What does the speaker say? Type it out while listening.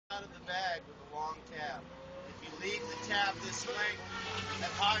out of the bag with a long tab. If you leave the tab this length at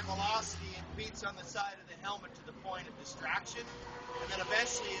high velocity, it beats on the side of the helmet to the point of distraction, and then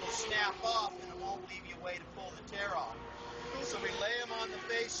eventually it'll snap off and it won't leave you a way to pull the tear off. So we lay them on the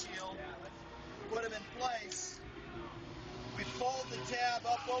face shield, put them in place, we fold the tab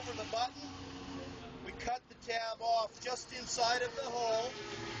up over the button, we cut the tab off just inside of the hole,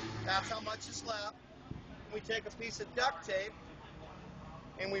 that's how much is left. We take a piece of duct tape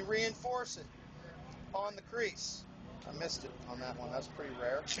and we reinforce it on the crease. I missed it on that one, that's pretty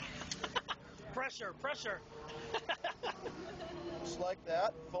rare. Pressure. Just like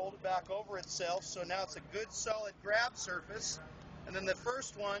that, fold it back over itself, so now it's a good solid grab surface. And then the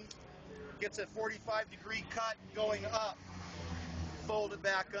first one gets a 45-degree cut going up. Fold it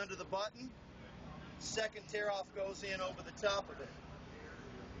back under the button. Second tear off goes in over the top of it.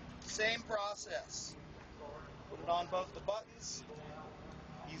 Same process. Put it on both the buttons.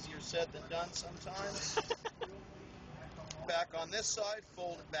 Easier said than done sometimes. Back on this side,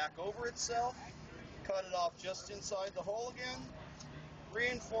 fold it back over itself. Cut it off just inside the hole again.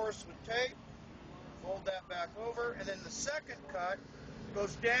 Reinforce with tape. Fold that back over, and then the second cut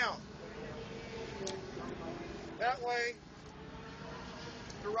goes down. That way,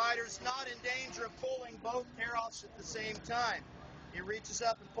 the rider's not in danger of pulling both tear-offs at the same time. He reaches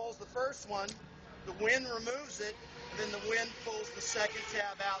up and pulls the first one, the wind removes it, and then the wind pulls the second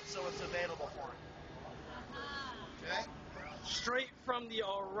tab out so it's available for him. Okay? Straight from the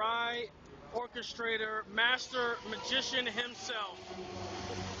Arai orchestrator, master magician himself.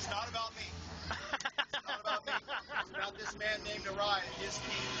 It's not about me. It's not about me. It's about this man named Arai and his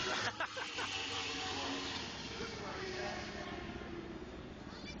team.